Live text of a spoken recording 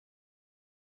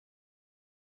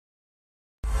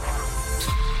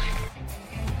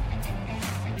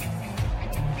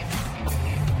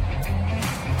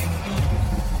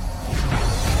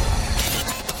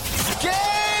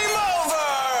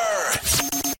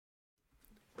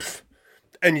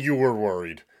And you were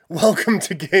worried. Welcome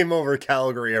to Game Over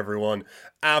Calgary, everyone.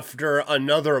 After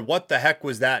another what the heck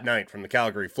was that night from the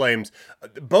Calgary Flames,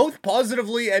 both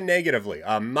positively and negatively.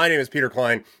 My name is Peter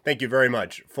Klein. Thank you very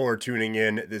much for tuning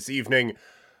in this evening.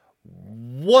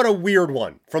 What a weird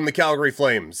one from the Calgary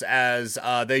Flames as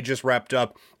they just wrapped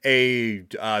up a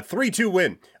 3-2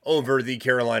 win over the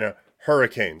Carolina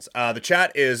Hurricanes. The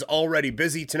chat is already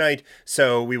busy tonight,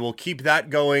 so we will keep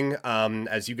that going,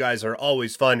 as you guys are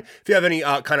always fun. If you have any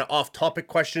kind of off-topic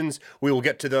questions, we will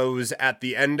get to those at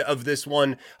the end of this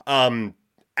one.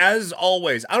 As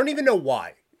always, I don't even know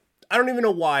why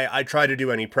I try to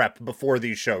do any prep before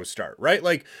these shows start, right?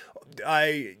 Like,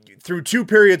 through two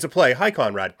periods of play, hi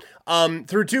Conrad,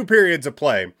 through two periods of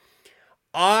play,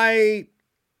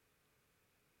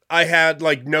 I had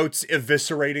like notes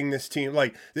eviscerating this team,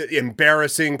 like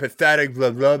embarrassing, pathetic,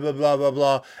 blah, blah, blah, blah, blah,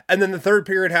 blah. And then the third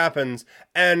period happens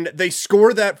and they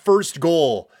score that first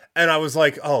goal. And I was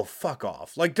like, oh, fuck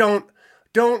off. Like, don't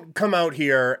come out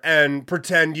here and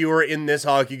pretend you were in this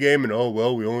hockey game and, oh,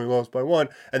 well, we only lost by one.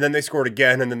 And then they scored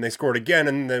again and then they scored again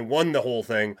and then won the whole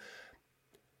thing.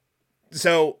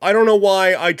 So I don't know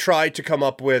why I tried to come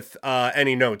up with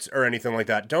any notes or anything like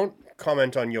that. Don't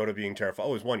comment on Yoda being terrified.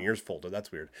 Oh, his 1 ear's folded.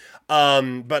 That's weird.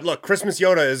 But look, Christmas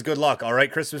Yoda is good luck. All right.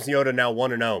 Christmas Yoda now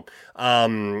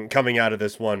 1-0, coming out of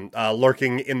this one,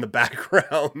 lurking in the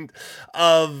background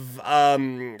of, I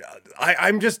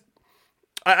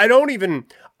don't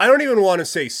even want to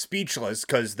say speechless,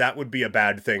 because that would be a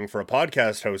bad thing for a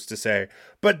podcast host to say.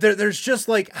 But there's just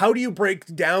like, how do you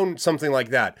break down something like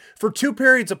that? For two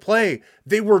periods of play,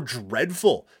 they were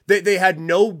dreadful. They had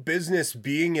no business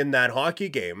being in that hockey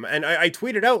game. And I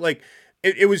tweeted out, like,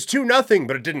 it was 2-0,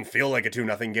 but it didn't feel like a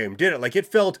 2-0 game, did it? Like, it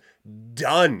felt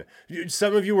done.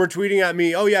 Some of you were tweeting at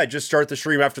me, oh yeah, just start the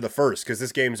stream after the first, because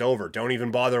this game's over. Don't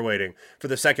even bother waiting for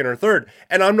the second or third.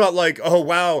 And I'm not like, oh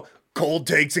wow, cold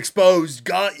takes exposed,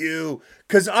 got you.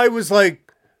 Because I was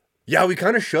like, yeah, we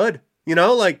kind of should. You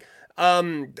know, like,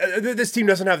 this team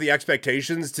doesn't have the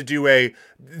expectations to do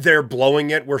they're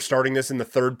blowing it, we're starting this in the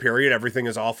third period, everything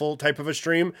is awful type of a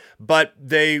stream. But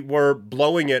they were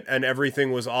blowing it and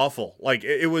everything was awful. Like,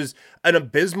 it was an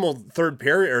abysmal third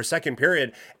period or second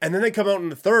period. And then they come out in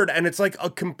the third and it's like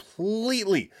a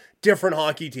completely different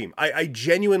hockey team. I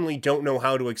genuinely don't know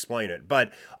how to explain it.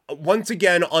 But once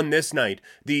again, on this night,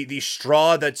 the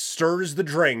straw that stirs the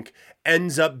drink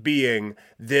ends up being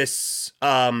this,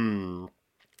 I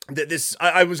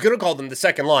was going to call them the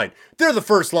second line. They're the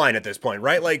first line at this point,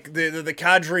 right? Like the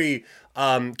Kadri,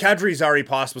 Zari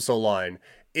Pospisil line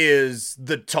is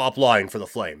the top line for the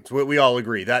Flames. We all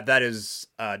agree that is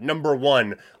number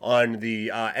one on the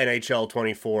NHL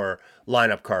 24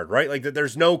 lineup card, right? Like,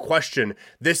 there's no question.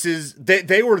 This is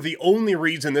they were the only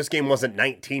reason this game wasn't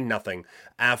 19-0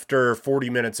 after 40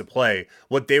 minutes of play.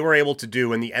 What they were able to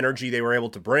do and the energy they were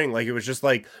able to bring, like, it was just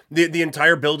like the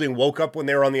entire building woke up when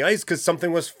they were on the ice because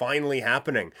something was finally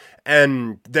happening.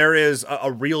 And there is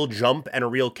a real jump and a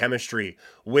real chemistry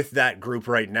with that group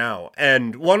right now.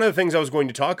 And one of the things I was going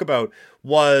to talk about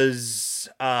was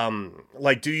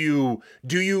like, do you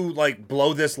like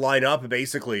blow this line up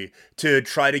basically to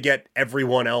try to get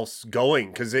everyone else going,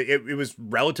 because it was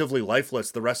relatively lifeless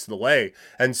the rest of the way.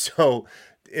 And so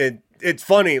it's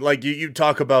funny, like, you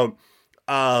talk about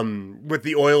with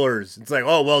the Oilers, it's like,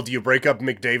 oh, well, do you break up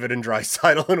McDavid and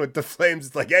Draisaitl? And with the Flames,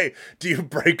 it's like, hey, do you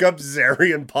break up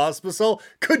Zary and Pospisil?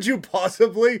 Could you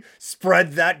possibly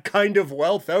spread that kind of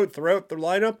wealth out throughout the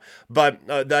lineup? But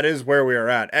that is where we are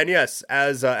at. And yes,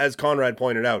 as Conrad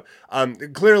pointed out,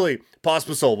 clearly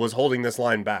Pospisil was holding this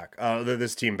line back,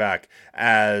 this team back,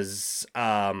 as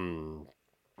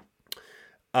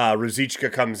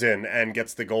Ruzicka comes in and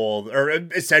gets the goal, or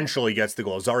essentially gets the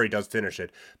goal. Zari does finish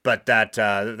it, but that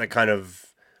kind of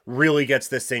really gets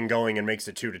this thing going and makes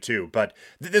it 2-2. But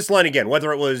this line again,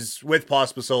 whether it was with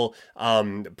Pospisil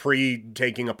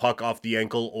pre-taking a puck off the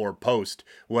ankle or post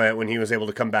when he was able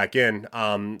to come back in,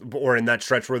 or in that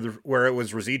stretch where it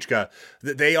was Ruzicka,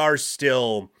 they are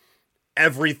still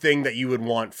everything that you would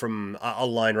want from a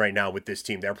line right now with this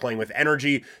team. They're playing with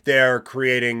energy. They're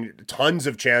creating tons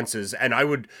of chances. And I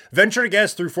would venture to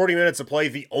guess through 40 minutes of play,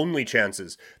 the only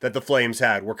chances that the Flames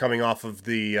had were coming off of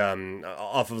the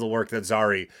work that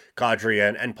Zari,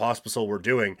 Kadri, and Pospisil were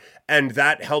doing. And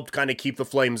that helped kind of keep the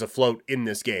Flames afloat in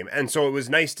this game. And so it was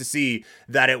nice to see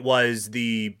that it was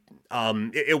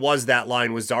it was that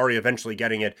line with Zari eventually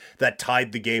getting it that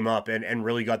tied the game up and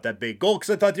really got that big goal, because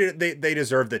I thought they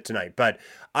deserved it tonight. But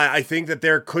I think that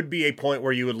there could be a point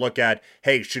where you would look at,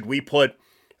 hey, should we put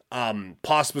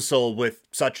Pospisil with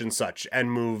such and such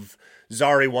and move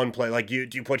Zari one play. Like, you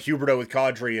put Huberdeau with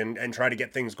Kadri and try to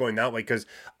get things going that way. Because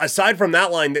aside from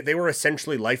that line, they were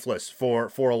essentially lifeless for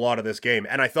a lot of this game.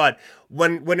 And I thought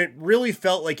when it really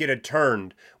felt like it had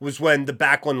turned was when the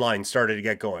Backlund line started to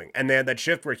get going. And they had that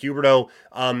shift where Huberdeau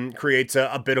creates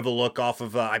a bit of a look off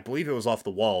of, I believe it was off the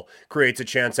wall, creates a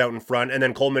chance out in front, and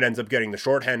then Coleman ends up getting the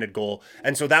shorthanded goal.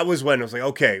 And so that was when it was like,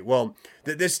 okay, well,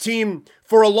 this team,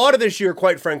 for a lot of this year,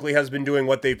 quite frankly, has been doing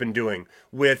what they've been doing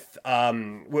with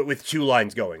two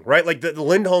lines going, right? Like the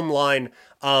Lindholm line,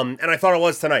 and I thought it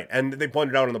was tonight, and they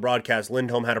pointed out on the broadcast,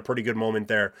 Lindholm had a pretty good moment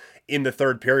there in the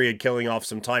third period, killing off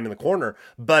some time in the corner,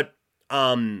 but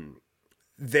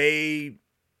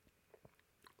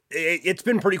it's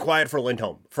been pretty quiet for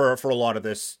Lindholm for a lot of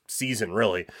this season,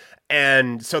 really.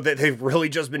 And so that they've really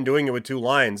just been doing it with two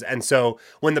lines. And so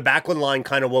when the Backlund line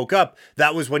kind of woke up,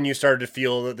 that was when you started to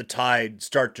feel that the tide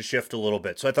start to shift a little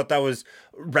bit. So I thought that was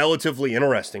relatively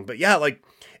interesting. But yeah, like,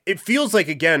 it feels like,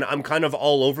 again, I'm kind of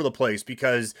all over the place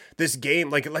because this game,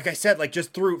 like I said, like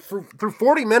just through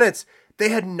 40 minutes, they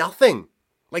had nothing.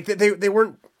 Like they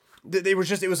weren't, they were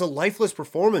just, it was a lifeless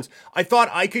performance. I thought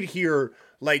I could hear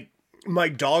like my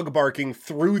dog barking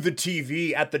through the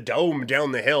TV at the Dome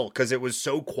down the hill because it was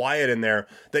so quiet in there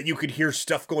that you could hear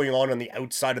stuff going on the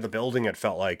outside of the building, it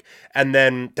felt like. And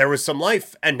then there was some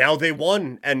life, and now they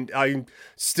won, and I'm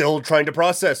still trying to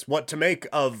process what to make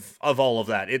of all of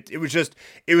that. It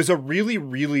was a really,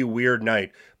 really weird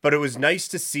night, but it was nice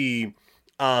to see.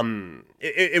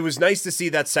 It was nice to see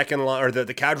that second line, or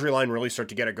the Kadri line, really start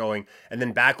to get it going, and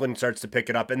then Backlund starts to pick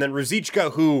it up, and then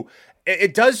Ruzicka, who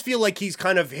it does feel like he's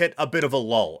kind of hit a bit of a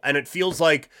lull, and it feels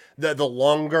like the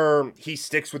longer he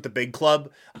sticks with the big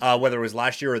club, whether it was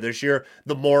last year or this year,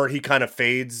 the more he kind of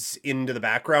fades into the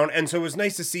background, and so it was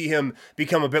nice to see him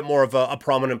become a bit more of a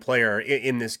prominent player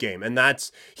in this game, and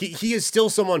that's he is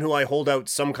still someone who I hold out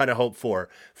some kind of hope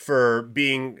for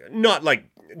being not like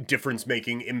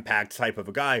difference-making impact type of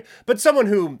a guy, but someone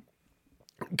who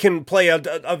can play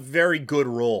a very good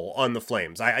role on the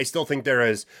Flames. I still think there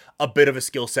is a bit of a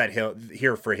skill set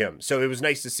here for him. So it was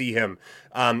nice to see him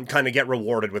kind of get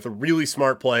rewarded with a really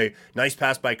smart play. Nice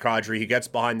pass by Kadri. He gets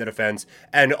behind the defense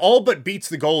and all but beats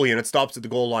the goalie, and it stops at the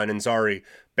goal line, and Zari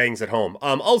bangs it home.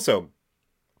 Also,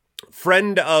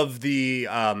 friend of the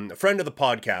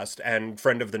podcast and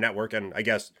friend of the network, and I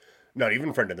guess not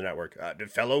even friend of the network,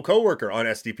 fellow coworker on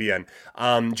SDPN,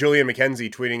 Julian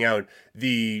McKenzie, tweeting out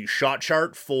the shot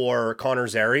chart for Connor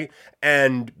Zary,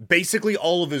 and basically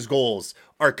all of his goals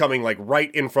are coming like right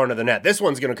in front of the net. This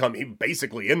one's going to come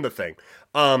basically in the thing.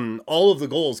 All of the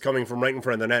goals coming from right in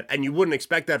front of the net, and you wouldn't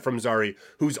expect that from Zary,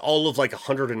 who's all of like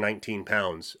 119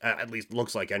 pounds, at least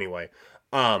looks like anyway.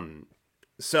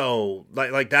 So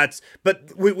like that's,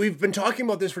 but we've been talking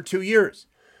about this for 2 years.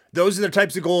 Those are the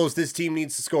types of goals this team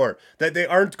needs to score, that they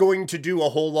aren't going to do a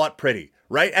whole lot pretty,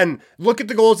 right? And look at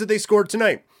the goals that they scored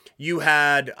tonight. You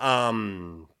had,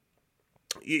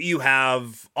 you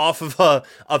have off of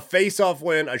a face-off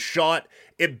win, a shot,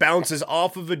 it bounces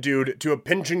off of a dude to a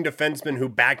pinching defenseman who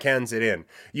backhands it in.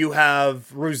 You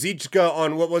have Ruzicka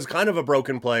on what was kind of a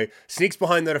broken play, sneaks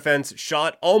behind the defense,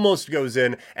 shot almost goes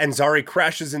in, and Zary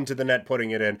crashes into the net,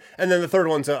 putting it in. And then the third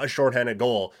one's a shorthanded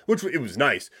goal, which it was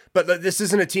nice. But this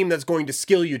isn't a team that's going to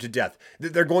skill you to death.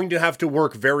 They're going to have to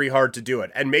work very hard to do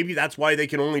it. And maybe that's why they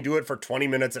can only do it for 20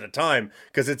 minutes at a time,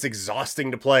 because it's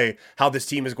exhausting to play how this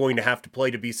team is going to have to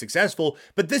play to be successful.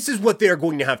 But this is what they are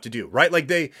going to have to do, right? Like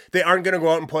they aren't going to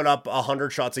go out and put up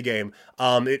 100 shots a game.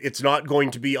 It's not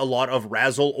going to be a lot of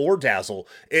razzle or dazzle.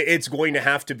 It's going to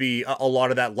have to be a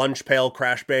lot of that lunch pail,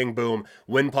 crash, bang, boom,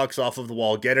 win pucks off of the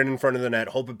wall, get it in front of the net,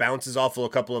 hope it bounces off of a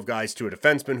couple of guys to a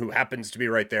defenseman who happens to be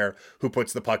right there, who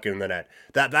puts the puck in the net.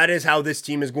 That is how this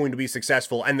team is going to be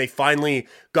successful, and they finally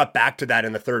got back to that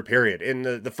in the third period. In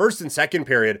the first and second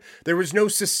period, there was no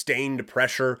sustained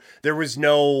pressure. There was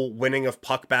no winning of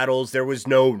puck battles. There was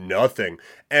no nothing.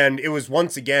 And it was,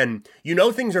 once again,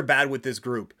 things are bad with this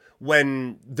group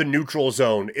when the neutral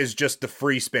zone is just the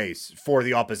free space for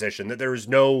the opposition, that there is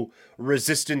no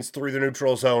resistance through the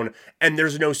neutral zone and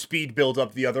there's no speed build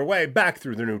up the other way back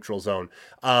through the neutral zone.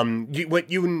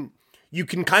 You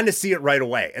can kind of see it right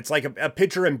away. It's like a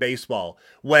pitcher in baseball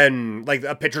when like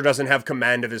a pitcher doesn't have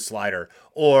command of his slider,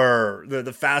 or the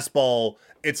fastball.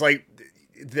 It's like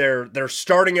they're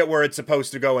starting it where it's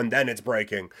supposed to go and then it's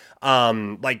breaking.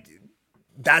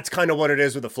 That's kind of what it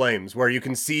is with the Flames, where you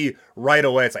can see right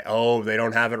away, it's like, oh, they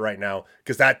don't have it right now,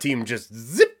 because that team just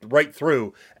zipped right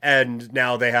through, and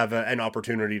now they have an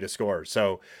opportunity to score.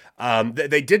 So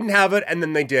they didn't have it, and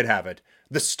then they did have it.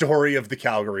 The story of the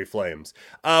Calgary Flames.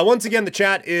 Once again, the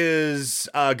chat is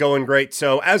going great.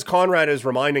 So as Conrad is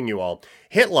reminding you all,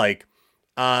 hit like,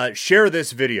 share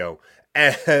this video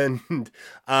and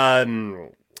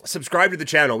subscribe to the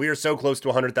channel. We are so close to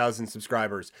 100,000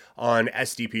 subscribers on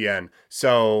SDPN.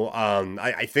 So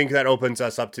I think that opens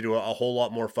us up to do a whole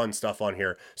lot more fun stuff on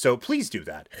here. So please do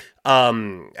that.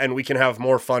 And we can have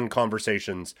more fun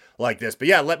conversations like this. But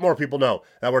yeah, let more people know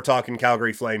that we're talking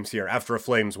Calgary Flames here after a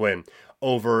Flames win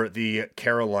over the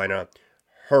Carolina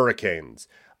Hurricanes.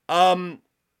 'Twas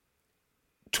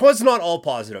not all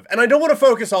positive. And I don't want to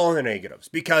focus all on the negatives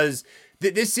because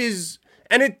this is,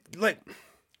 and it like,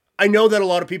 I know that a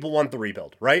lot of people want the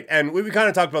rebuild, right? And we kind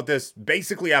of talked about this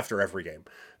basically after every game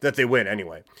that they win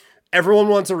anyway. Everyone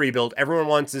wants a rebuild. Everyone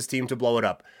wants this team to blow it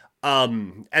up.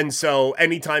 And so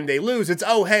anytime they lose, it's,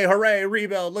 oh, hey, hooray,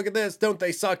 rebuild. Look at this. Don't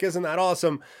they suck? Isn't that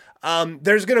awesome?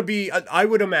 There's going to be, I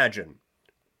would imagine,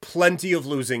 plenty of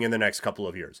losing in the next couple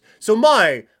of years. So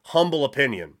my humble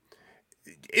opinion,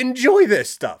 enjoy this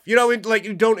stuff. You know, like,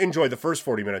 you don't enjoy the first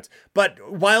 40 minutes, but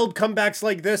wild comebacks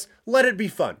like this, let it be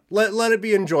fun. Let it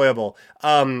be enjoyable.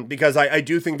 Because I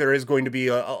do think there is going to be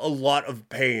a lot of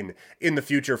pain in the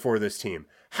future for this team.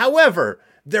 However,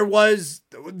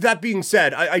 that being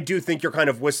said, I do think you're kind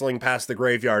of whistling past the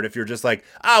graveyard if you're just like,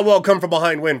 well, come from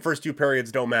behind win. First two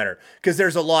periods don't matter. Because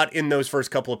there's a lot in those first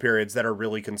couple of periods that are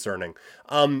really concerning.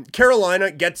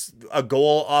 Carolina gets a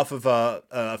goal off of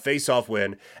a face-off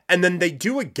win, and then they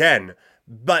do again,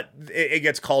 but it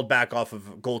gets called back off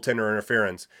of goaltender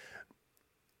interference.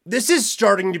 This is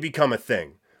starting to become a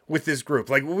thing with this group.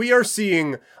 Like, we are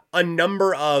seeing a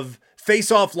number of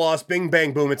face-off loss, bing,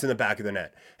 bang, boom, it's in the back of the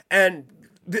net. And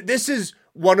this is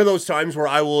one of those times where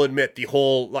I will admit the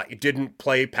whole, like, didn't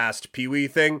play past Pee-wee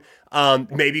thing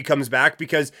maybe comes back,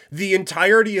 because the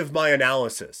entirety of my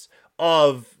analysis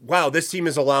of, wow, this team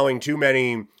is allowing too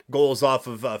many goals off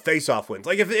of face-off wins.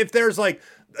 Like, if there's, like,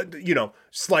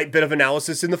 slight bit of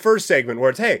analysis in the first segment where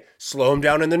it's, hey, slow them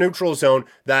down in the neutral zone.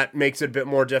 That makes it a bit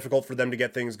more difficult for them to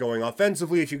get things going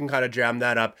offensively if you can kind of jam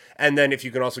that up. And then if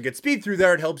you can also get speed through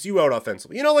there, it helps you out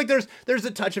offensively. You know, like, there's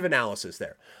a touch of analysis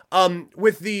there.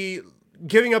 With the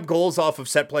giving up goals off of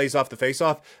set plays off the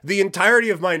face-off, the entirety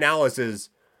of my analysis,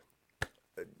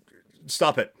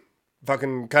 stop it.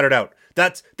 Fucking cut it out.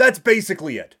 That's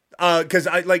basically it. Because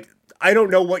I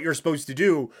don't know what you're supposed to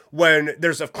do when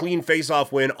there's a clean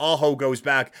face-off win, Aho goes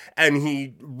back, and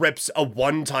he rips a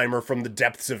one-timer from the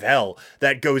depths of hell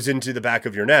that goes into the back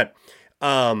of your net.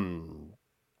 That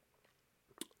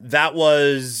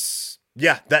was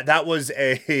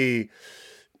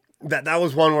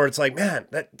one where it's like, man,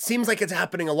 that seems like it's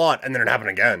happening a lot, and then it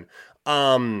happened again.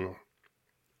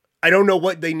 I don't know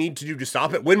what they need to do to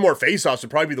stop it. Win more faceoffs would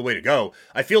probably be the way to go.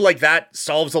 I feel like that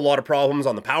solves a lot of problems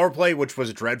on the power play, which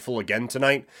was dreadful again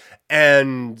tonight,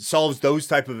 and solves those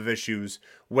type of issues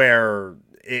where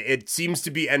it seems to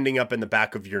be ending up in the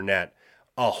back of your net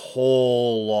a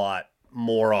whole lot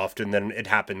more often than it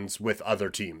happens with other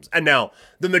teams. And now,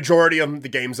 the majority of the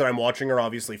games that I'm watching are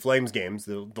obviously Flames games,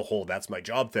 the whole that's my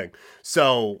job thing.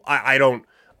 So I don't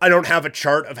have a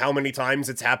chart of how many times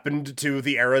it's happened to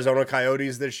the Arizona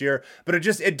Coyotes this year, but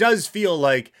it does feel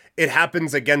like it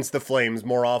happens against the Flames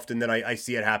more often than I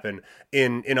see it happen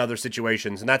in other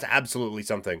situations, and that's absolutely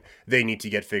something they need to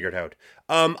get figured out.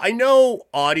 I know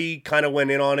Audie kind of went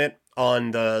in on it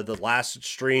on the last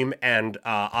stream, and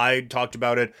I talked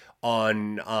about it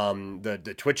on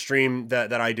the Twitch stream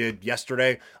that I did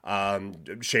yesterday.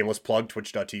 Shameless plug,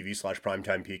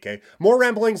 twitch.tv/primetimepk. More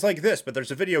ramblings like this, but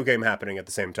there's a video game happening at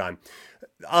the same time.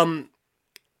 Dylan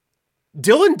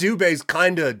Dubé's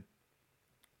kind of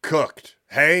cooked,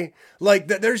 hey? Like,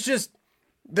 there's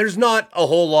not a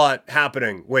whole lot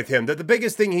happening with him. The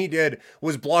biggest thing he did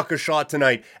was block a shot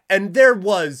tonight, and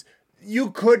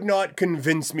you could not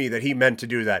convince me that he meant to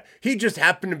do that. He just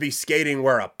happened to be skating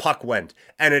where a puck went,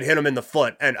 and it hit him in the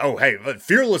foot, and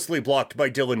fearlessly blocked by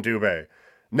Dylan Dubé.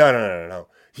 No.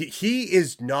 He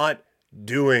is not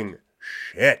doing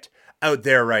shit out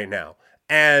there right now.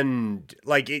 And,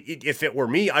 like, if it were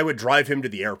me, I would drive him to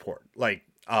the airport. Like,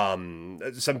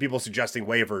 some people suggesting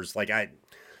waivers. Like,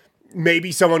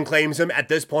 maybe someone claims him. At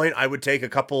this point, I would take a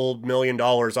couple $1 million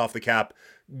off the cap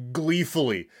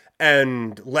gleefully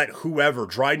and let whoever,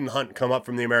 Dryden Hunt, come up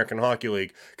from the American Hockey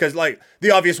League. Because, like, the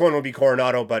obvious one would be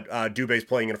Coronado, but Dubé's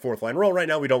playing in a fourth-line role right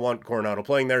now. We don't want Coronado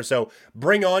playing there. So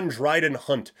bring on Dryden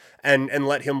Hunt and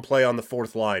let him play on the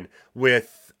fourth line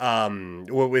with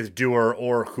Dewar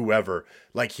or whoever.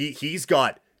 Like, he's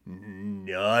got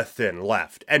nothing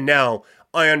left. And now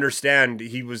I understand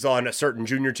he was on a certain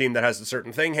junior team that has a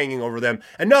certain thing hanging over them,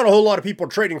 and not a whole lot of people are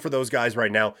trading for those guys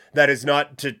right now. That is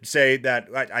not to say that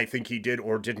I think he did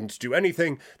or didn't do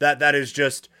anything. That is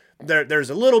just there's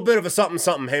a little bit of a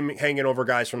something hanging over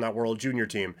guys from that World Junior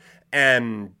team.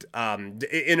 And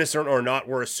innocent or not,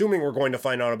 we're assuming we're going to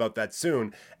find out about that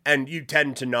soon. And you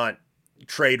tend to not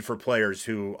trade for players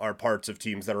who are parts of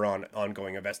teams that are on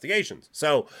ongoing investigations.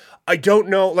 So I don't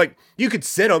know, like, you could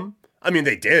sit them. I mean,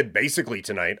 they did basically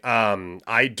tonight. I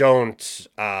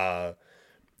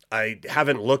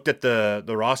haven't looked at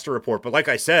the roster report, but like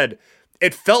I said,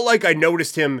 it felt like I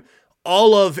noticed him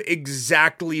all of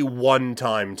exactly one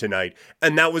time tonight,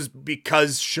 and that was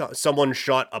because someone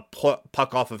shot a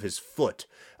puck off of his foot,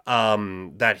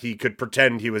 that he could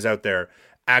pretend he was out there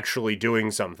actually doing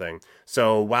something.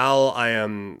 So while I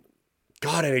am...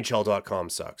 God, NHL.com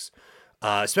sucks.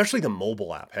 Especially the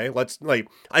mobile app, hey?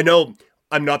 I know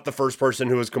I'm not the first person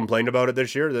who has complained about it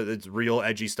this year. That it's real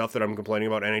edgy stuff that I'm complaining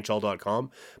about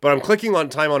NHL.com. But I'm clicking on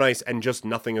time on ice and just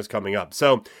nothing is coming up.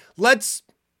 So let's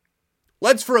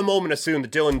for a moment assume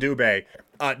that Dylan Dubé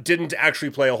didn't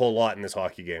actually play a whole lot in this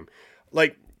hockey game.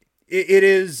 Like, it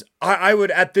is... I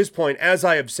would, at this point, as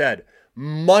I have said,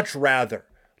 much rather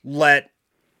let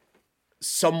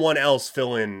someone else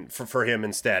fill in for him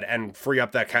instead and free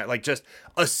up that kind, like, just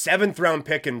a 7th round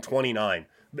pick in 29.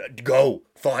 Go,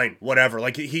 fine, whatever.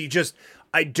 Like, he just,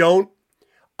 I don't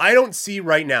see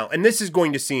right now, and this is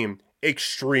going to seem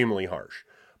extremely harsh,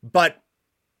 but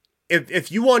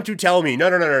if you want to tell me,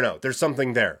 no, there's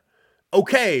something there.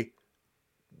 Okay,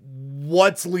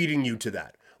 what's leading you to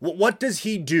that? What does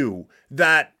he do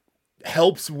that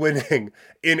helps winning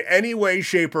in any way,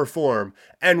 shape, or form?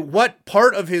 And what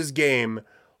part of his game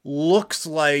looks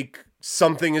like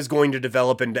something is going to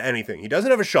develop into anything? He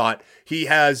doesn't have a shot. He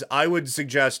has, I would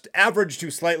suggest, average to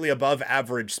slightly above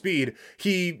average speed.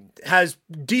 He has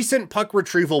decent puck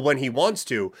retrieval when he wants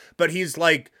to, but he's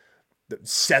like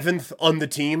 7th on the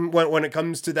team when it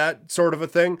comes to that sort of a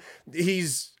thing.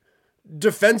 He's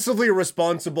defensively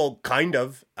responsible, kind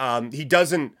of. He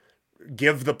doesn't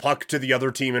give the puck to the other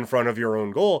team in front of your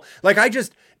own goal. Like,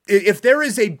 if there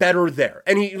is a better there,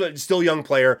 and he's still a young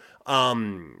player,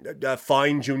 a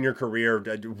fine junior career,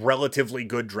 a relatively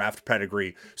good draft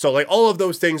pedigree. So, like, all of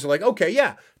those things are like, okay,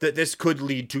 yeah, that this could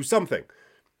lead to something.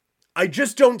 I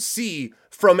just don't see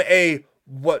from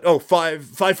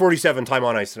 5:47 time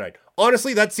on ice tonight.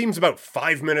 Honestly, that seems about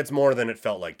 5 minutes more than it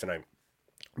felt like tonight.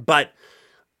 But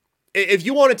if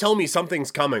you want to tell me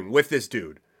something's coming with this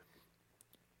dude,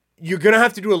 you're going to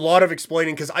have to do a lot of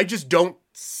explaining, because I just don't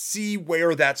see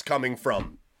where that's coming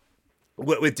from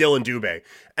with Dylan Dubé.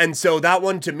 And so that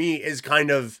one to me is kind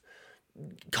of,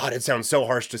 God, it sounds so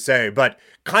harsh to say, but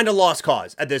kind of lost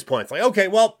cause at this point. It's like, okay,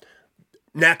 well,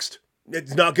 next.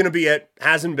 It's not going to be it.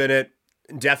 Hasn't been it.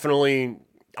 Definitely,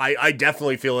 I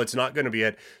definitely feel it's not going to be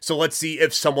it. So let's see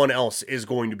if someone else is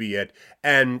going to be it.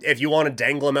 And if you want to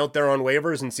dangle him out there on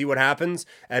waivers and see what happens,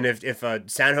 and if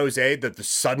San Jose, the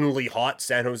suddenly hot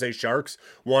San Jose Sharks,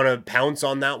 want to pounce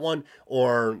on that one,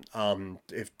 or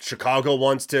if Chicago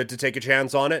wants to take a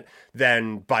chance on it,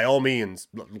 then by all means,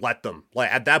 let them.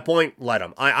 Like, at that point, let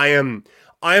them. I am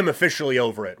officially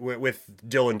over it with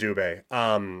Dylan Dubé.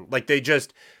 Like, they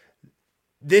just...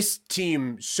 This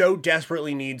team so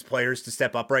desperately needs players to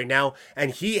step up right now,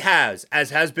 and he has, as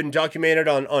has been documented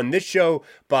on this show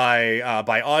by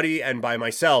Audie and by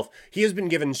myself, he has been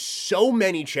given so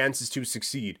many chances to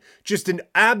succeed, just an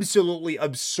absolutely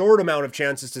absurd amount of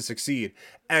chances to succeed,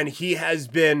 and he has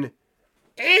been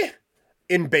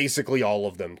in basically all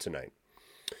of them tonight.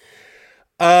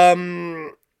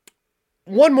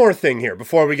 One more thing here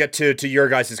before we get to your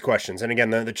guys' questions. And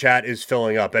again, the chat is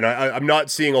filling up, and I'm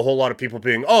not seeing a whole lot of people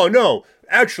being, oh no,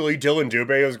 actually Dylan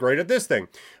Dubé is great at this thing.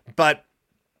 But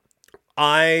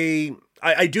I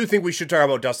do think we should talk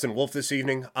about Dustin Wolf this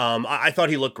evening. I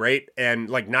thought he looked great, and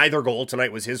like, neither goal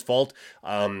tonight was his fault.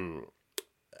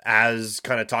 As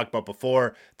kind of talked about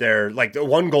before, the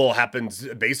one goal happens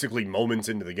basically moments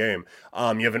into the game.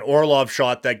 You have an Orlov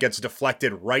shot that gets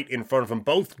deflected right in front of him.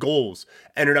 Both goals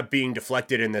ended up being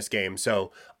deflected in this game.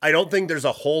 So I don't think there's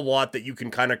a whole lot that you can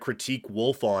kind of critique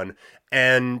Wolf on.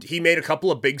 And he made a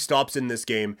couple of big stops in this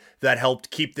game that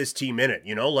helped keep this team in it.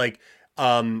 You know, like,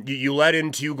 you let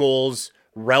in 2 goals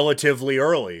relatively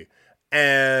early,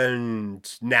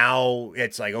 and now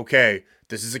it's like, okay,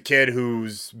 this is a kid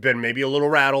who's been maybe a little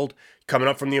rattled, coming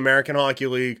up from the American Hockey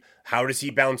League. How does he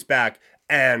bounce back?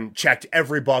 And checked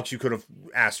every box you could have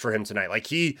asked for him tonight. Like,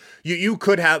 you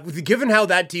could have, given how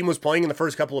that team was playing in the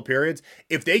first couple of periods,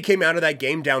 if they came out of that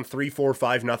game down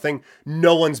 3-4-5-0,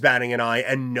 no one's batting an eye,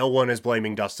 and no one is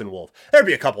blaming Dustin Wolf. There'd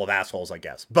be a couple of assholes, I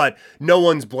guess, but no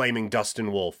one's blaming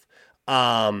Dustin Wolf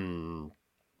for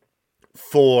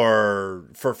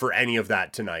any of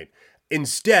that tonight.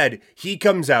 Instead, he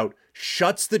comes out,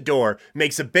 shuts the door,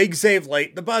 makes a big save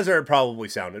late. The buzzer probably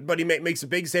sounded, but he makes a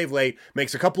big save late,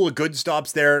 makes a couple of good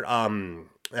stops there.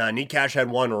 Nikash had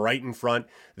one right in front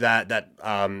that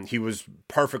he was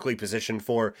perfectly positioned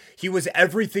for. He was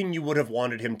everything you would have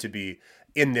wanted him to be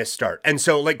in this start. And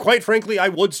so, like, quite frankly, I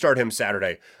would start him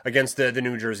Saturday against the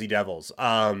New Jersey Devils.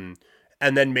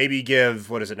 And then maybe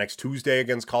give, what is it, next Tuesday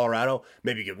against Colorado?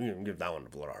 Maybe give that one to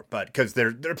Vladar, but because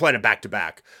they're playing it back to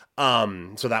back.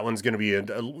 So that one's going to be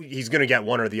he's going to get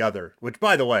one or the other. Which,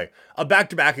 by the way, a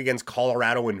back to back against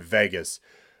Colorado in Vegas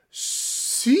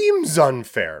seems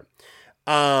unfair.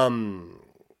 That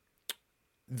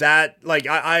like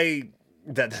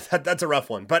that's a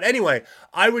rough one. But anyway,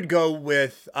 I would go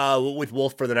with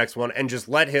Wolf for the next one and just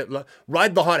let him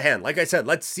ride the hot hand. Like I said,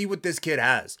 let's see what this kid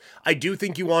has. I do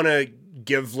think you want to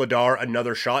give Vladar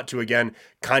another shot to again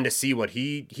kind of see what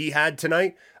he had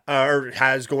tonight or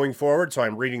has going forward. So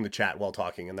I'm reading the chat while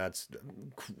talking, and that's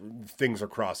things are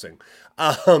crossing.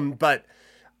 But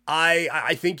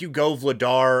I think you go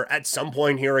Vladar at some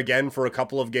point here again for a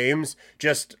couple of games.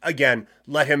 Just, again,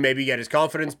 let him maybe get his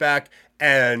confidence back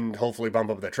and hopefully bump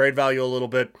up the trade value a little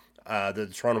bit. The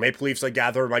Toronto Maple Leafs, I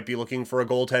gather, might be looking for a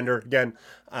goaltender again.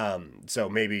 So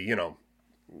maybe,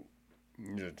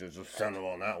 just send them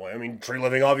on that way. I mean, Tree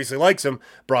Living obviously likes him,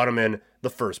 brought him in the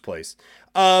first place.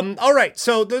 All right,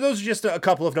 so those are just a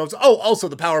couple of notes. Oh, also,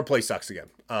 the power play sucks again.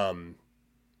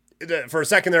 For a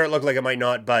second there, it looked like it might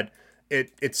not, but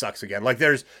it sucks again. Like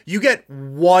you get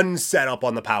one setup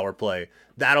on the power play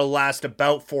that'll last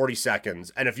about 40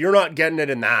 seconds. And if you're not getting it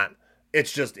in that,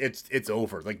 it's just, it's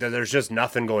over. Like there's just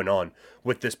nothing going on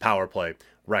with this power play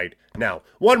right now.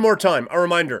 One more time, a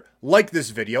reminder, like this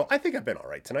video. I think I've been all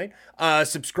right tonight.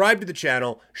 Subscribe to the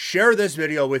channel, share this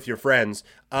video with your friends,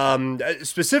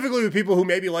 specifically with people who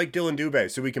maybe like Dylan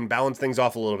Dubé, so we can balance things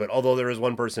off a little bit. Although there is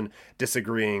one person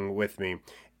disagreeing with me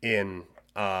in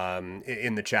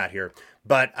the chat here.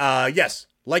 But yes,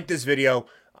 like this video,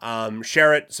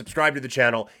 share it, subscribe to the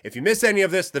channel. If you miss any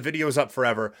of this, the video is up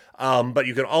forever. But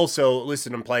you can also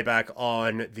listen and play back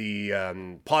on the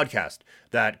podcast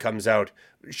that comes out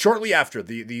shortly after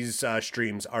these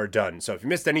streams are done. So if you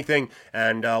missed anything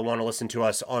and want to listen to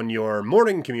us on your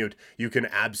morning commute, you can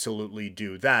absolutely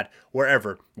do that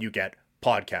wherever you get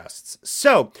podcasts.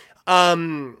 So,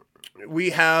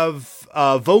 we have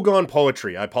Vogon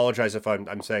Poetry. I apologize if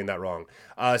I'm saying that wrong.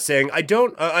 Saying I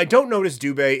don't notice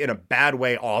Dubé in a bad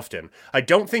way often. I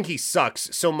don't think he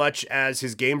sucks so much as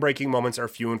his game-breaking moments are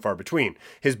few and far between.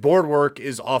 His board work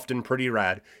is often pretty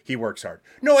rad. He works hard.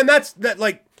 No, and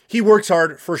like he works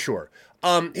hard for sure.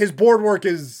 His board work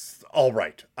is all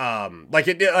right. I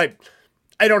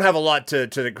don't have a lot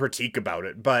to critique about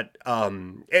it, but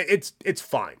it's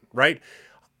fine, right?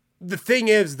 The thing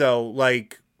is though,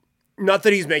 like, not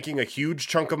that he's making a huge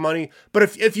chunk of money, but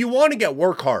if you want to get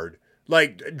work hard,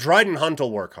 like Dryden Hunt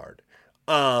will work hard.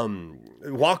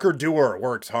 Walker Dewar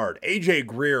works hard. AJ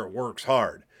Greer works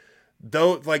hard.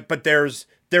 But there's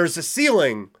a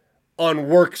ceiling on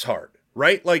works hard,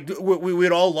 right? Like we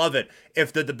would all love it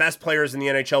if the best players in the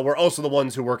NHL were also the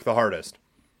ones who work the hardest.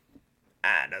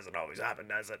 It doesn't always happen,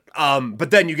 does it? But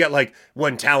then you get like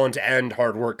when talent and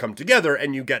hard work come together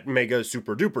and you get mega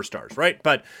super duper stars, right?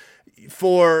 But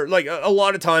for like a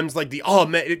lot of times, like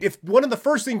if one of the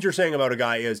first things you're saying about a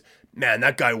guy is, man,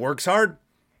 that guy works hard,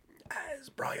 it's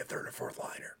probably a third or fourth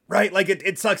liner, right? Like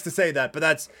it sucks to say that,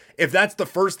 but if that's the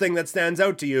first thing that stands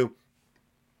out to you,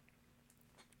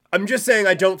 I'm just saying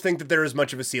I don't think that there is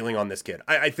much of a ceiling on this kid.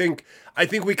 I think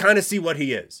we kind of see what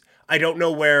he is. I don't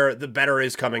know where the better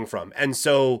is coming from. And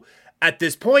so at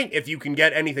this point, if you can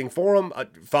get anything for him,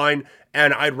 fine.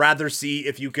 And I'd rather see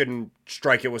if you can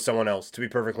strike it with someone else, to be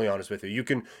perfectly honest with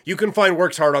you. You can find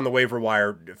works hard on the waiver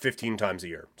wire 15 times a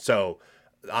year. So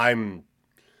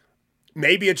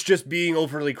maybe it's just being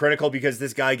overly critical because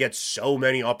this guy gets so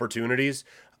many opportunities.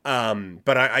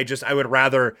 But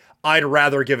I'd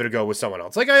rather give it a go with someone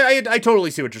else. Like I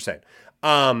totally see what you're saying.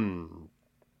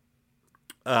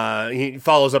 He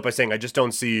follows up by saying, I just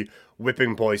don't see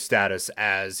whipping boy status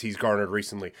as he's garnered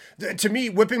recently. To me,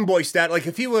 whipping boy like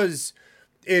if he was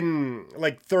in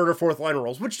like third or fourth line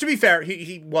roles, which to be fair,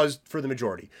 he was for the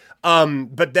majority.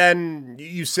 But then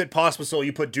you sit Pospisil,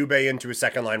 you put Dubé into a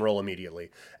second line role immediately.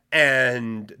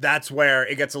 And that's where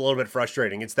it gets a little bit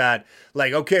frustrating. It's that,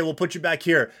 like, okay, we'll put you back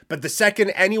here. But the second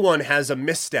anyone has a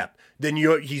misstep, then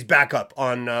he's back up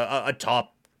on a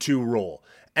top two role.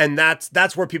 And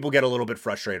that's where people get a little bit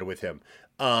frustrated with him,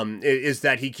 is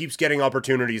that he keeps getting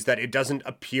opportunities that it doesn't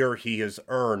appear he has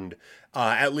earned,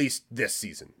 at least this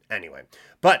season anyway.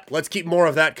 But let's keep more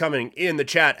of that coming in the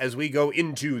chat as we go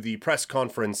into the press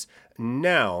conference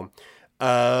now.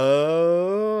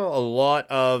 A lot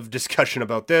of discussion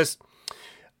about this.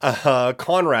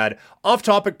 Conrad,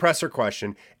 off-topic presser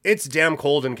question. It's damn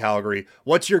cold in Calgary.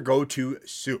 What's your go-to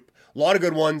soup? A lot of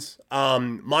good ones.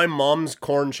 My mom's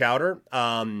corn chowder,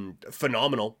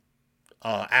 phenomenal.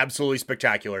 Absolutely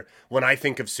spectacular. When I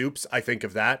think of soups, I think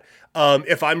of that.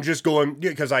 If I'm just going,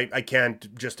 because I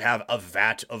can't just have a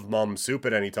vat of mom's soup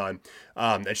at any time,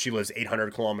 as she lives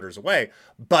 800 kilometers away.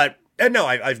 But, and no,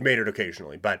 I've made it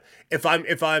occasionally. But if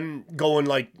I'm going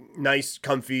like nice,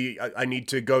 comfy, I need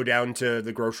to go down to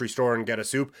the grocery store and get a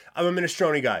soup. I'm a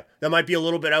minestrone guy. That might be a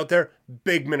little bit out there.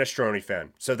 Big minestrone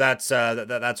fan. So that's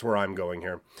where I'm going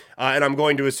here. And I'm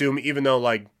going to assume, even though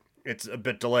like it's a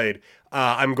bit delayed,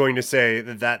 I'm going to say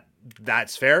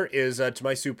that's fair is to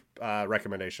my soup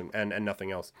recommendation and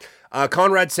nothing else.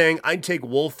 Conrad saying I'd take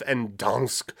Wolf and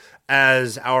Donsk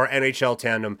as our NHL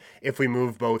tandem if we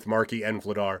move both Markey and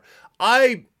Vladar.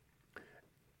 I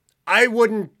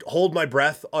wouldn't hold my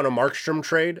breath on a Markstrom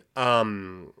trade.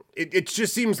 It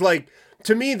just seems like,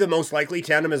 to me, the most likely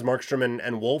tandem is Markstrom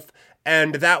and Wolf.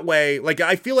 And that way, like,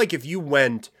 I feel like if you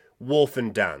went Wolf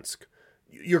and Dansk,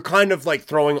 you're kind of like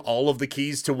throwing all of the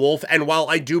keys to Wolf. And while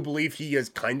I do believe he is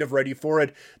kind of ready for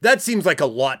it, that seems like a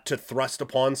lot to thrust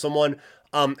upon someone,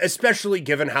 especially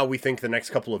given how we think the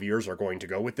next couple of years are going to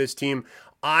go with this team.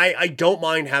 I don't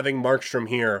mind having Markstrom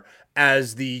here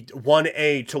as the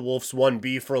 1A to Wolf's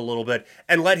 1B for a little bit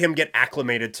and let him get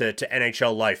acclimated to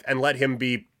NHL life and let him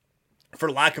be,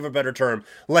 for lack of a better term,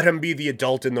 let him be the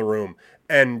adult in the room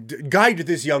and guide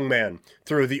this young man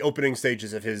through the opening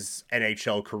stages of his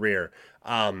NHL career.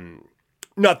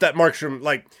 Not that Markstrom,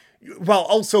 like, while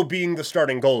also being the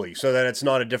starting goalie, so that it's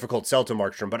not a difficult sell to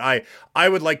Markstrom, but I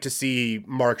would like to see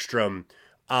Markstrom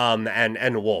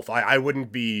and Wolf. I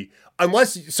wouldn't be,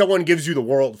 unless someone gives you the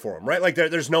world for him, right? Like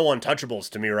there's no untouchables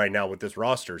to me right now with this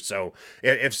roster. So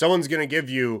if someone's going to give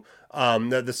you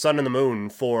the sun and the moon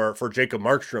for Jacob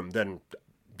Markstrom, then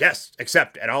yes,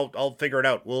 accept, and I'll figure it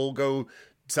out. We'll go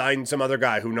sign some other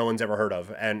guy who no one's ever heard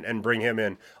of and bring him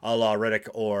in, a la Riddick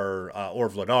or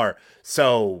Vladar.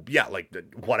 So yeah, like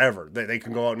whatever, they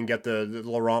can go out and get the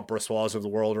Laurent Brossois of the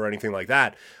world or anything like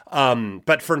that.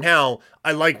 But for now,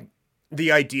 I like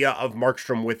the idea of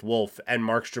Markstrom with Wolf and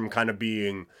Markstrom kind of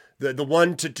being the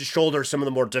one to shoulder some of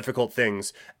the more difficult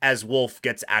things as Wolf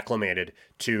gets acclimated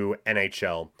to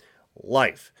NHL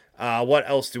life. What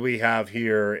else do we have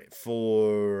here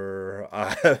for,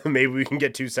 maybe we can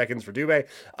get 2 seconds for Dubé.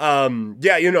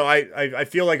 Yeah, you know, I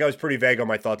feel like I was pretty vague on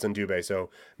my thoughts on Dubé, so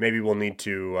maybe we'll need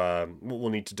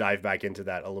to dive back into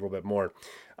that a little bit more.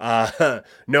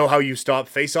 Know how you stop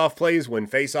face-off plays, win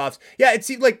face-offs. Yeah, it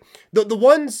seems like the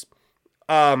ones,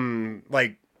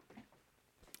 like,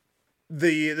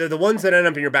 the ones that end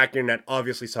up in your back of your net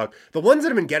obviously suck. The ones that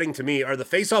have been getting to me are the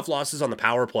face-off losses on the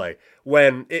power play,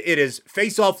 when it is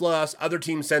face-off loss, other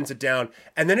team sends it down,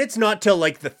 and then it's not till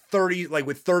like with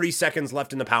 30 seconds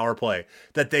left in the power play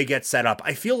that they get set up.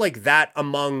 I feel like that,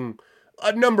 among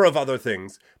a number of other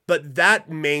things, but that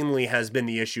mainly has been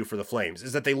the issue for the Flames,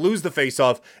 is that they lose the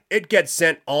face-off, it gets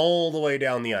sent all the way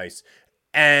down the ice,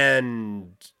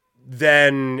 and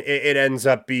then it ends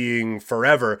up being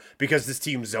forever because this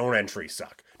team's zone entries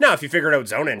suck. Now, if you figured out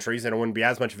zone entries, then it wouldn't be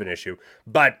as much of an issue.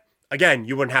 But again,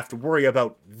 you wouldn't have to worry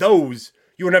about those.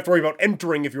 You wouldn't have to worry about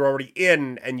entering if you're already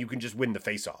in, and you can just win the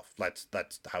face-off.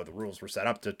 That's how the rules were set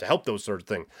up to help those sort of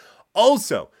things.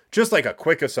 Also, just like a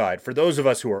quick aside, for those of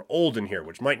us who are old in here,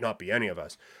 which might not be any of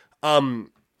us,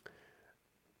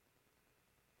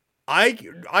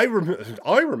 I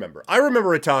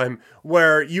remember a time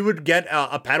where you would get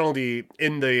a penalty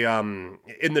in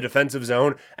the defensive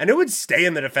zone, and it would stay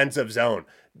in the defensive zone.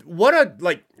 We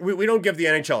don't give the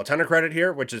NHL a ton of credit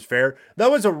here, which is fair.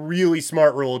 That was a really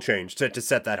smart rule change to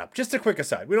set that up. Just a quick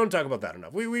aside. We don't talk about that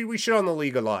enough. We shit on the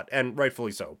league a lot, and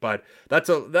rightfully so. But that's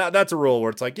a rule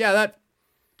where it's like, yeah,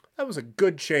 that was a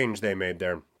good change they made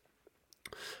there.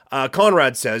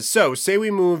 Conrad says, so say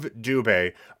we move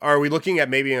Dubé, are we looking at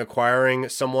maybe acquiring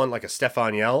someone like a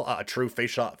Stefan Yell, a true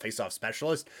face-off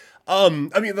specialist? I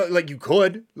mean, like, you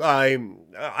could.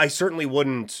 I certainly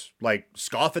wouldn't like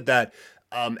scoff at that.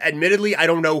 Admittedly, I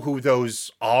don't know who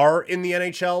those are in the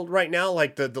NHL right now.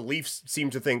 Like the Leafs seem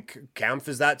to think Kampf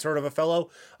is that sort of a fellow,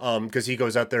 because he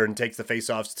goes out there and takes the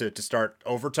faceoffs to start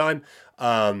overtime,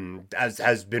 as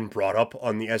has been brought up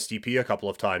on the SDP a couple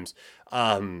of times.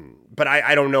 But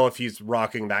I don't know if he's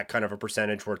rocking that kind of a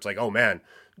percentage where it's like, oh man,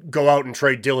 go out and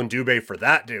trade Dylan Dubé for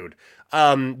that dude.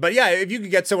 But yeah, if you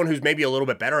could get someone who's maybe a little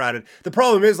bit better at it. The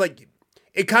problem is, like,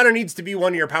 it kind of needs to be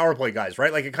one of your power play guys,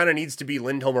 right? Like, it kind of needs to be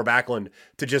Lindholm or Backlund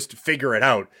to just figure it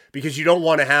out, because you don't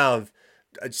want to have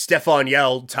Stefan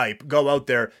Yell type go out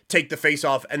there, take the face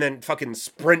off, and then fucking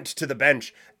sprint to the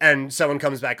bench, and someone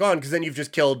comes back on, because then you've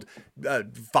just killed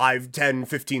 5, 10,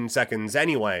 15 seconds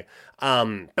anyway.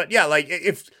 But yeah, like,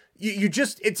 if you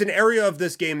just, it's an area of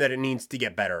this game that it needs to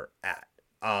get better at.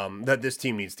 That this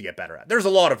team needs to get better at. There's a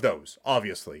lot of those,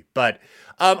 obviously. But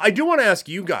I do want to ask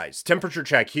you guys, temperature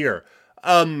check here.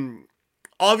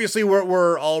 Obviously,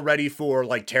 we're all ready for,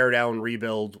 like, tear down,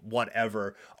 rebuild,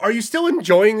 whatever. Are you still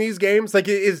enjoying these games? Like,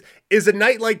 is a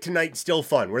night like tonight still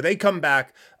fun, where they come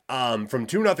back from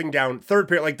 2-0 down, third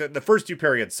period, like the first 2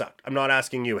 periods sucked. I'm not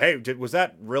asking you, hey, was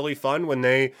that really fun when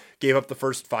they gave up the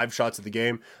first 5 shots of the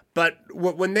game? But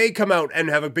when they come out and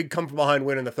have a big come from behind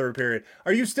win in the third period,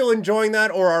 are you still enjoying that?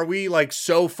 Or are we, like,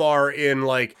 so far in,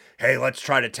 like, hey, let's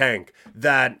try to tank,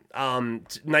 that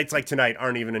nights like tonight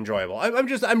aren't even enjoyable?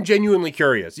 I'm genuinely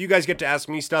curious. You guys get to ask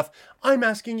me stuff. I'm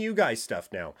asking you guys stuff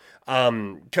now.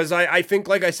 Because I think,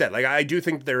 like I said, like, I do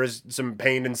think there is some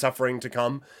pain and suffering to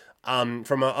come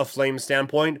from a Flame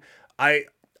standpoint. I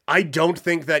don't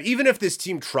think that, even if this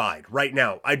team tried right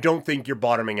now, I don't think you're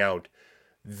bottoming out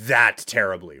that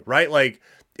terribly, right? Like,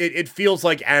 it feels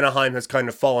like Anaheim has kind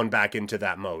of fallen back into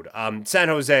that mode. San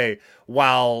Jose,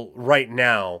 while right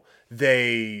now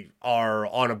they are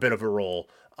on a bit of a roll,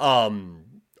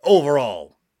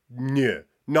 overall, yeah,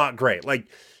 not great. Like,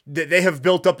 they have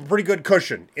built up a pretty good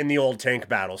cushion in the old tank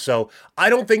battle. So I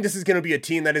don't think this is going to be a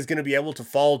team that is going to be able to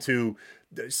fall to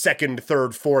second,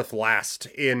 third, fourth last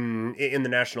in the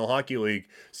National Hockey League.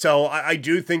 So I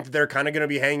do think that they're kind of going to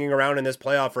be hanging around in this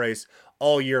playoff race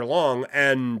all year long,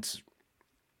 and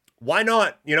why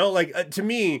not? You know, like, to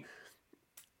me,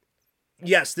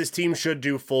 yes, this team should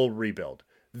do full rebuild.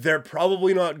 They're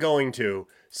probably not going to,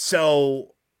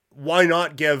 so why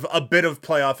not give a bit of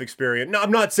playoff experience? No, I'm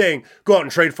not saying go out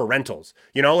and trade for rentals,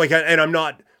 you know, like, and I'm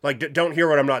not, like, don't hear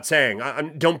what I'm not saying.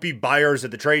 Don't be buyers at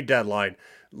the trade deadline.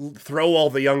 Throw all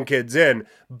the young kids in.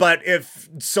 But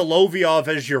if Solovyov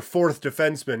as your 4th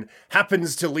defenseman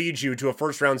happens to lead you to a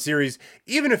first round series,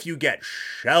 even if you get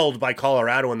shelled by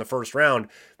Colorado in the first round,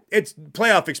 it's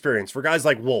playoff experience for guys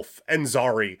like Wolf and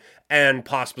Zari and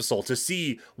Pospisil to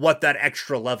see what that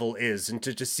extra level is, and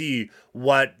to see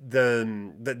what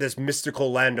this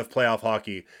mystical land of playoff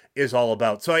hockey is all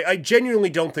about. So I genuinely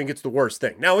don't think it's the worst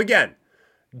thing. Now, again,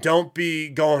 don't be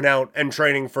going out and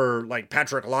training for, like,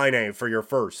 Patrick Laine for your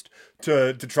first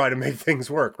to try to make things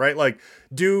work, right? Like,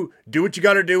 do what you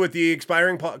got to do with the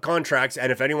expiring contracts, and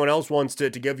if anyone else wants to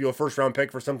give you a first round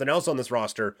pick for something else on this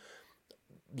roster,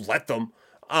 let them.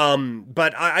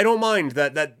 But I don't mind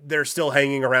that they're still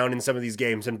hanging around in some of these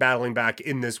games and battling back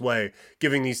in this way,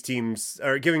 giving these teams,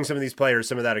 or giving some of these players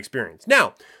some of that experience.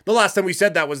 Now, the last time we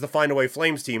said that was the Find Away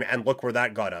Flames team, and look where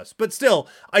that got us. But still,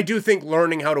 I do think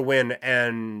learning how to win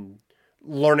and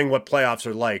learning what playoffs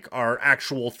are like are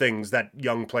actual things that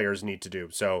young players need to do.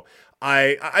 So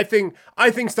I think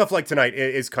stuff like tonight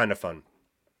is kind of fun.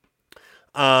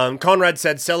 Conrad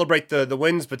said celebrate the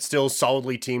wins, but still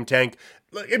solidly team tank.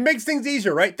 It makes things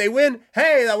easier, right? They win,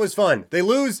 hey, that was fun. They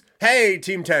lose, hey,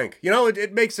 team tank. You know,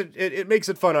 it makes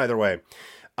it fun either way.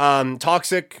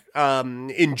 Toxic,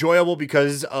 enjoyable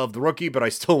because of the rookie, but I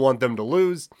still want them to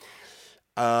lose.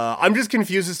 I'm just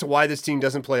confused as to why this team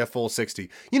doesn't play a full 60.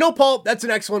 You know, Paul, that's an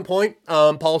excellent point.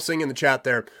 Paul Singh in the chat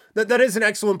there. That is an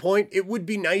excellent point. It would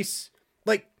be nice.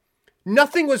 Like,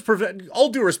 nothing was all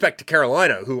due respect to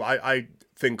Carolina, who I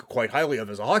think quite highly of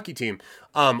as a hockey team.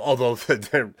 Although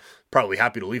they're probably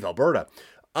happy to leave Alberta.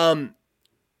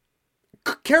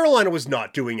 Carolina was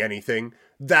not doing anything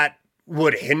that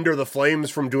would hinder the Flames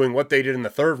from doing what they did in the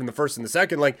third, from the first and the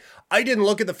second. Like, I didn't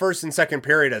look at the first and second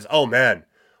period as, oh man,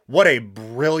 what a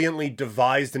brilliantly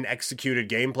devised and executed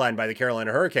game plan by the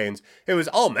Carolina Hurricanes. It was,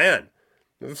 oh man,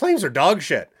 the Flames are dog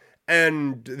shit.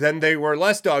 And then they were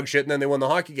less dog shit, and then they won the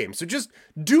hockey game. So just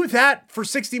do that for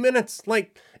 60 minutes.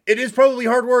 Like, it is probably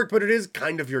hard work, but it is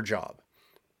kind of your job.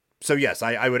 So yes,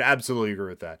 I would absolutely agree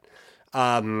with that.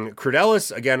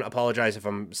 Crudelis, again, apologize if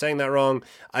I'm saying that wrong.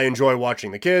 I enjoy watching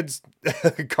the kids.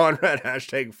 Conrad,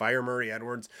 hashtag fire Murray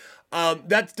Edwards.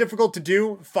 That's difficult to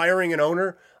do, firing an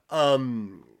owner.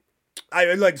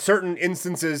 I like certain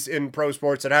instances in pro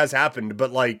sports it has happened,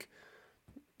 but like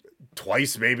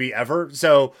twice maybe ever.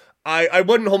 So I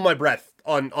wouldn't hold my breath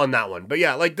on that one. But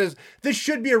yeah, like this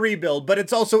should be a rebuild, but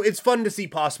it's fun to see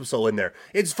Pospisil in there.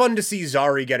 It's fun to see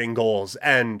Zari getting goals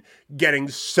and getting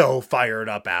so fired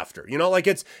up after. You know, like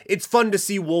it's fun to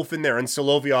see Wolf in there and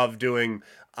Solovyov doing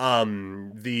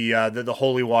the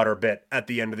holy water bit at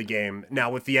the end of the game, now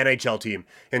with the NHL team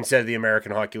instead of the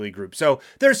American Hockey League group. So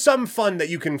there's some fun that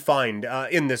you can find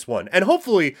in this one. And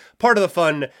hopefully part of the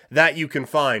fun that you can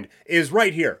find is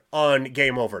right here on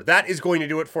Game Over. That is going to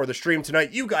do it for the stream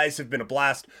tonight. You guys have been a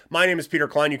blast. My name is Peter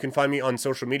Klein. You can find me on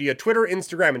social media, Twitter,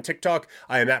 Instagram, and TikTok.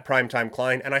 I am at Primetime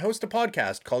Klein, and I host a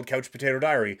podcast called Couch Potato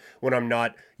Diary when I'm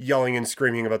not yelling and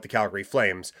screaming about the Calgary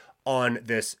Flames on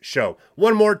this show.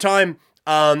 One more time,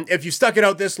 if you stuck it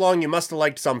out this long, you must have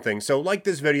liked something. So like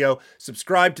this video,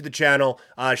 subscribe to the channel,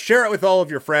 share it with all of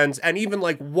your friends, and even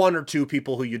like one or two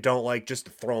people who you don't like, just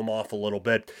to throw them off a little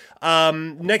bit.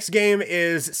 Next game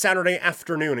is Saturday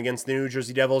afternoon against the New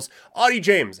Jersey Devils. Audie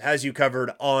James has you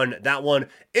covered on that one.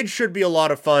 It should be a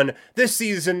lot of fun. This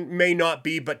season may not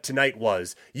be, but tonight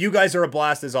was. You guys are a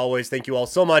blast as always. Thank you all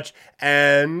so much,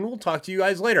 and we'll talk to you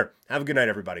guys later. Have a good night,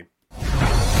 everybody.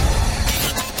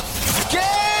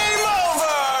 Get